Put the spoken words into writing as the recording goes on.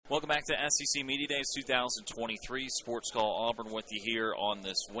Welcome back to SEC Media Days 2023. Sports Call Auburn with you here on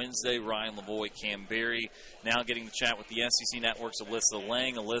this Wednesday. Ryan Lavoie, Cam Berry, now getting to chat with the SEC Network's Alyssa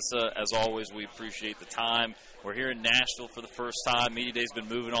Lang. Alyssa, as always, we appreciate the time. We're here in Nashville for the first time. Media Day's been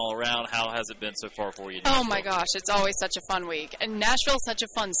moving all around. How has it been so far for you? Oh, my gosh. It's always such a fun week. And Nashville's such a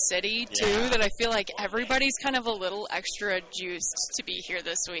fun city, too, that I feel like everybody's kind of a little extra juiced to be here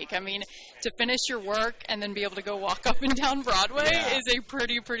this week. I mean, to finish your work and then be able to go walk up and down Broadway is a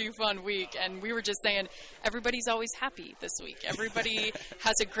pretty fun week. And we were just saying, everybody's always happy this week. Everybody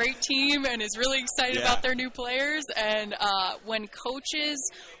has a great team and is really excited about their new players. And when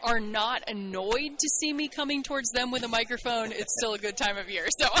coaches are not annoyed to see me coming towards them with a microphone, it's still a good time of year.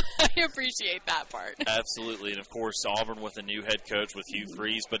 So I appreciate that part. Absolutely. And, of course, Auburn with a new head coach with Hugh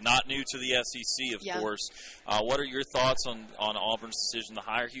Freeze, but not new to the SEC, of course. What are your thoughts on Auburn's decision to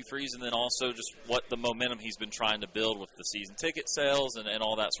hire Hugh Freeze, and then also just what the momentum he's been trying to build with the season ticket sales and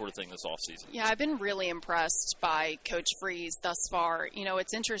all that sort of thing this offseason? Yeah, I've been really impressed by Coach Freeze thus far. You know,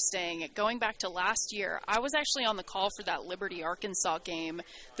 it's interesting. Going back to last year, I was actually on the call for that Liberty-Arkansas game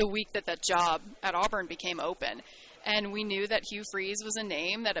the week that job at Auburn became open. And we knew that Hugh Freeze was a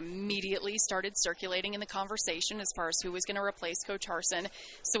name that immediately started circulating in the conversation as far as who was going to replace Coach Harsin.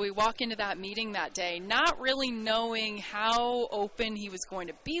 So we walk into that meeting that day not really knowing how open he was going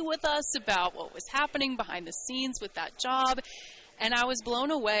to be with us about what was happening behind the scenes with that job. And I was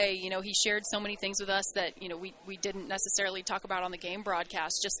blown away. You know, he shared so many things with us that, you know, we didn't necessarily talk about on the game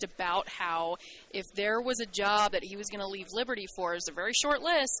broadcast, just about how if there was a job that he was going to leave Liberty for, it was a very short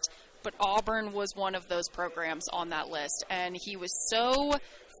list, but Auburn was one of those programs on that list. And he was so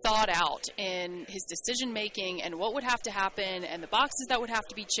thought out in his decision making and what would have to happen and the boxes that would have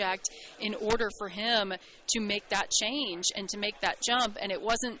to be checked in order for him to make that change and to make that jump. And it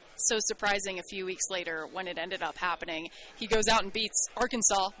wasn't so surprising a few weeks later when it ended up happening. He goes out and beats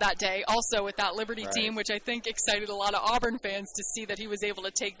Arkansas that day, also with that Liberty team, which I think excited a lot of Auburn fans to see that he was able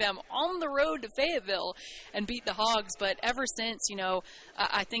to take them on the road to Fayetteville and beat the Hogs. But ever since, you know,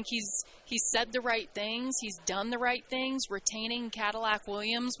 I think he's said the right things. He's done the right things. Retaining Cadillac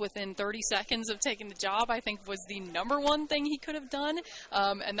Williams within 30 seconds of taking the job, I think, was the number one thing he could have done.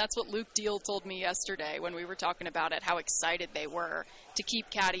 And that's what Luke Deal told me yesterday when we were talking about it, how excited they were to keep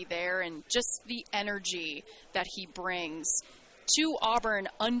Caddy there, and just the energy that he brings to Auburn.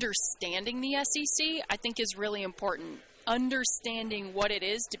 Understanding the SEC, I think, is really important. Understanding what it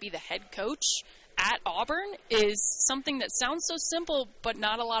is to be the head coach at Auburn is something that sounds so simple, but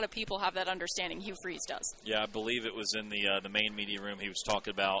not a lot of people have that understanding. Hugh Freeze does. Yeah, I believe it was in the main media room he was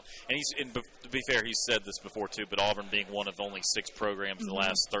talking about. And to be fair, he's said this before too, but Auburn being one of only 6 programs in the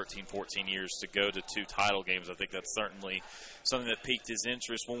last 13, 14 years to go to 2 title games, I think that's certainly something that piqued his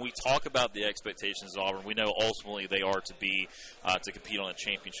interest. When we talk about the expectations of Auburn, we know ultimately they are to be to compete on a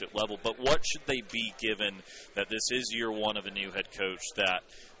championship level. But what should they be, given that this is year one of a new head coach, that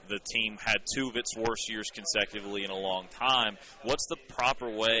the team had 2 of its worst years consecutively in a long time? What's the proper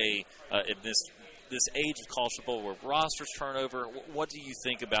way in this age of college football where rosters turnover? What do you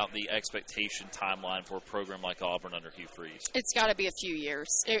think about the expectation timeline for a program like Auburn under Hugh Freeze? It's got to be a few years.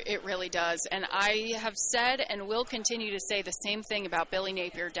 It really does. And I have said and will continue to say the same thing about Billy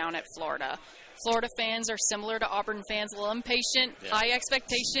Napier down at Florida. Florida fans are similar to Auburn fans, a little impatient, high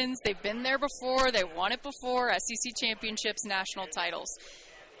expectations. They've been there before. They won it before, SEC championships, national titles.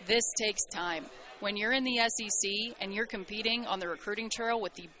 This takes time. When you're in the SEC and you're competing on the recruiting trail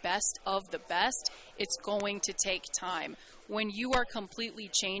with the best of the best, it's going to take time. When you are completely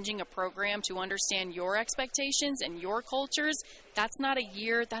changing a program to understand your expectations and your cultures, that's not a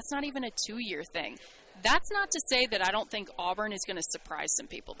year, that's not even a 2-year thing. That's not to say that I don't think Auburn is going to surprise some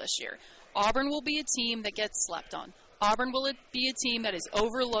people this year. Auburn will be a team that gets slept on. Auburn will be a team that is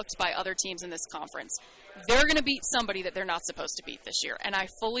overlooked by other teams in this conference. They're going to beat somebody that they're not supposed to beat this year. And I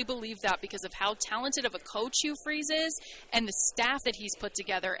fully believe that because of how talented of a coach Hugh Freeze is and the staff that he's put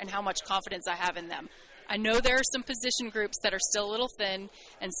together and how much confidence I have in them. I know there are some position groups that are still a little thin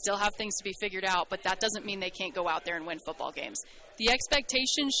and still have things to be figured out, but that doesn't mean they can't go out there and win football games. The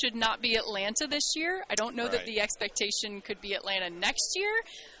expectation should not be Atlanta this year. I don't know that the expectation could be Atlanta next year.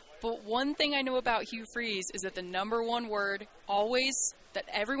 But one thing I know about Hugh Freeze is that the number one word always that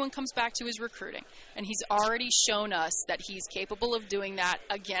everyone comes back to is recruiting. And he's already shown us that he's capable of doing that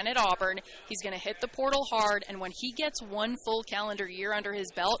again at Auburn. He's going to hit the portal hard. And when he gets one full calendar year under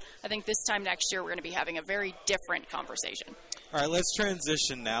his belt, I think this time next year we're going to be having a very different conversation. All right, let's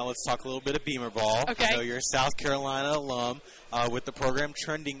transition now. Let's talk a little bit of Beamer ball. Okay. I know you're a South Carolina alum. With the program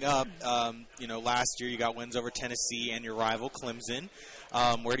trending up, last year you got wins over Tennessee and your rival Clemson.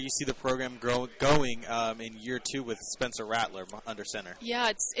 Where do you see the program going in year 2 with Spencer Rattler under center? Yeah,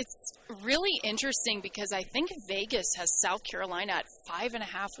 it's really interesting because I think Vegas has South Carolina at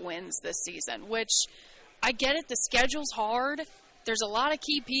 5.5 wins this season, which I get it. The schedule's hard. There's a lot of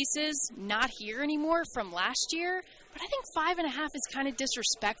key pieces not here anymore from last year. But I think 5.5 is kind of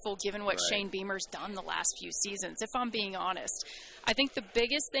disrespectful given what Shane Beamer's done the last few seasons, if I'm being honest. I think the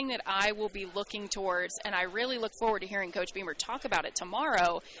biggest thing that I will be looking towards, and I really look forward to hearing Coach Beamer talk about it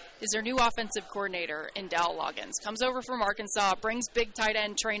tomorrow, is their new offensive coordinator in Dowell Loggins. Comes over from Arkansas, brings big tight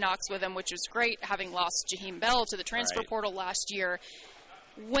end Trey Knox with him, which was great, having lost Jaheim Bell to the transfer portal last year.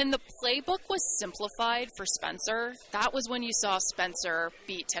 When the playbook was simplified for Spencer, that was when you saw Spencer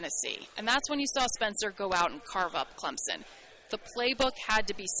beat Tennessee. And that's when you saw Spencer go out and carve up Clemson. The playbook had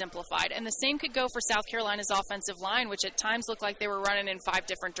to be simplified. And the same could go for South Carolina's offensive line, which at times looked like they were running in 5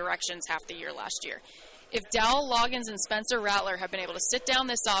 different directions half the year last year. If Dowell Loggins and Spencer Rattler have been able to sit down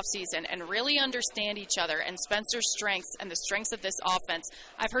this offseason and really understand each other and Spencer's strengths and the strengths of this offense,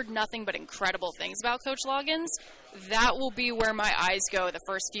 I've heard nothing but incredible things about Coach Loggins. That will be where my eyes go the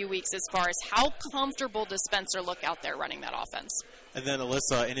first few weeks as far as how comfortable does Spencer look out there running that offense. And then,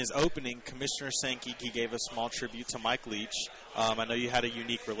 Alyssa, in his opening, Commissioner Sankey, he gave a small tribute to Mike Leach. I know you had a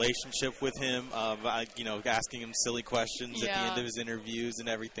unique relationship with him, asking him silly questions at the end of his interviews and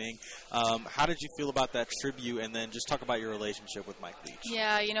everything. How did you feel about that tribute? And then just talk about your relationship with Mike Leach.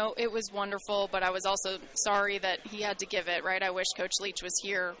 Yeah, it was wonderful, but I was also sorry that he had to give it, right? I wish Coach Leach was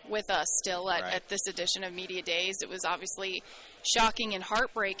here with us still at this edition of Media Days. It was obviously shocking and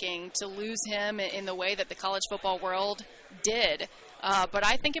heartbreaking to lose him in the way that the college football world did. But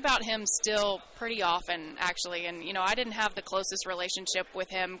I think about him still pretty often, actually. And, I didn't have the closest relationship with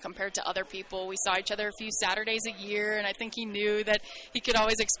him compared to other people. We saw each other a few Saturdays a year, and I think he knew that he could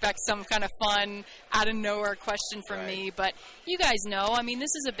always expect some kind of fun, out-of-nowhere question from me. But you guys know,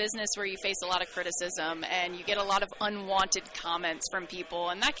 this is a business where you face a lot of criticism, and you get a lot of unwanted comments from people,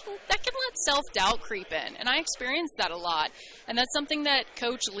 and that can let self-doubt creep in. And I experienced that a lot. And that's something that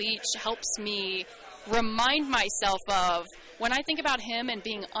Coach Leach helps me remind myself of when I think about him and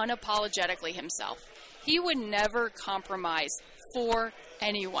being unapologetically himself. He would never compromise for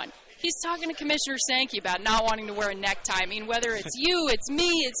anyone. He's talking to Commissioner Sankey about not wanting to wear a necktie. Whether it's you, it's me,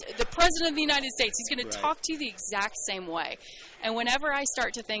 it's the President of the United States, he's going to talk to you the exact same way. And whenever I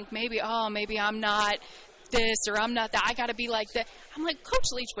start to think maybe I'm not this or I'm not that, I got to be like that, I'm like, Coach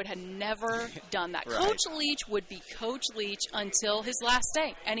Leach would have never done that. Coach Leach would be Coach Leach until his last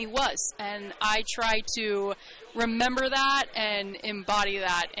day, and he was. And I try to remember that and embody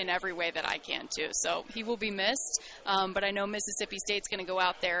that in every way that I can, too. So he will be missed, but I know Mississippi State's going to go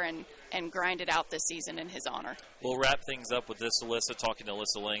out there and grind it out this season in his honor. We'll wrap things up with this, Alyssa, talking to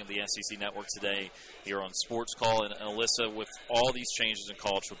Alyssa Lang of the SEC Network today here on Sports Call. And Alyssa, with all these changes in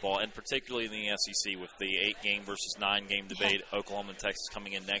college football, and particularly in the SEC with the 8-game versus 9-game debate, Oklahoma and Texas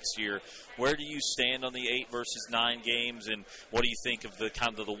coming in next year, where do you stand on the 8 versus 9 games, and what do you think of the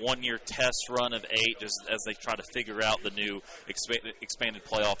kind of the one-year test run of 8 as they try to figure out the new expanded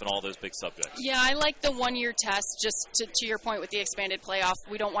playoff and all those big subjects? Yeah, I like the one-year test. Just to your point with the expanded playoff,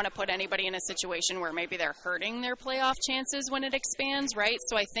 we don't want to put anybody in a situation where maybe they're hurting their playoff chances when it expands, right?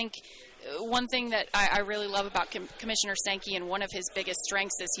 So I think one thing that I really love about Commissioner Sankey, and one of his biggest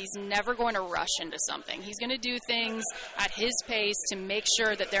strengths, is he's never going to rush into something. He's going to do things at his pace to make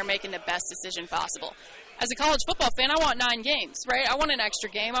sure that they're making the best decision possible. As a college football fan, I want 9 games, right? I want an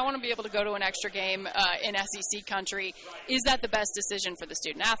extra game. I want to be able to go to an extra game in SEC country. Is that the best decision for the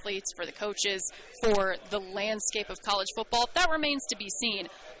student athletes, for the coaches, for the landscape of college football? That remains to be seen.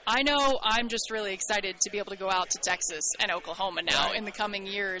 I know I'm just really excited to be able to go out to Texas and Oklahoma now in the coming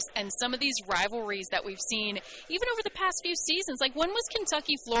years. And some of these rivalries that we've seen, even over the past few seasons, like when was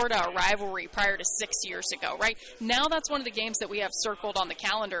Kentucky-Florida a rivalry prior to 6 years ago, right? Now that's one of the games that we have circled on the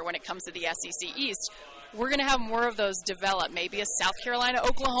calendar when it comes to the SEC East. We're going to have more of those develop. Maybe a South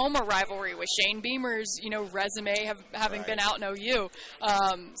Carolina-Oklahoma rivalry with Shane Beamer's, resume having been out in OU.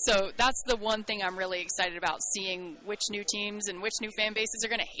 So that's the one thing I'm really excited about, seeing which new teams and which new fan bases are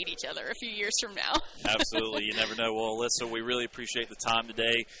going to hate each other a few years from now. Absolutely. You never know. Well, Alyssa, we really appreciate the time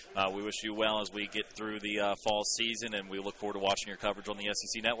today. We wish you well as we get through the fall season, and we look forward to watching your coverage on the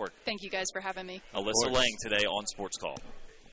SEC Network. Thank you guys for having me. Alyssa Lang today on Sports Call.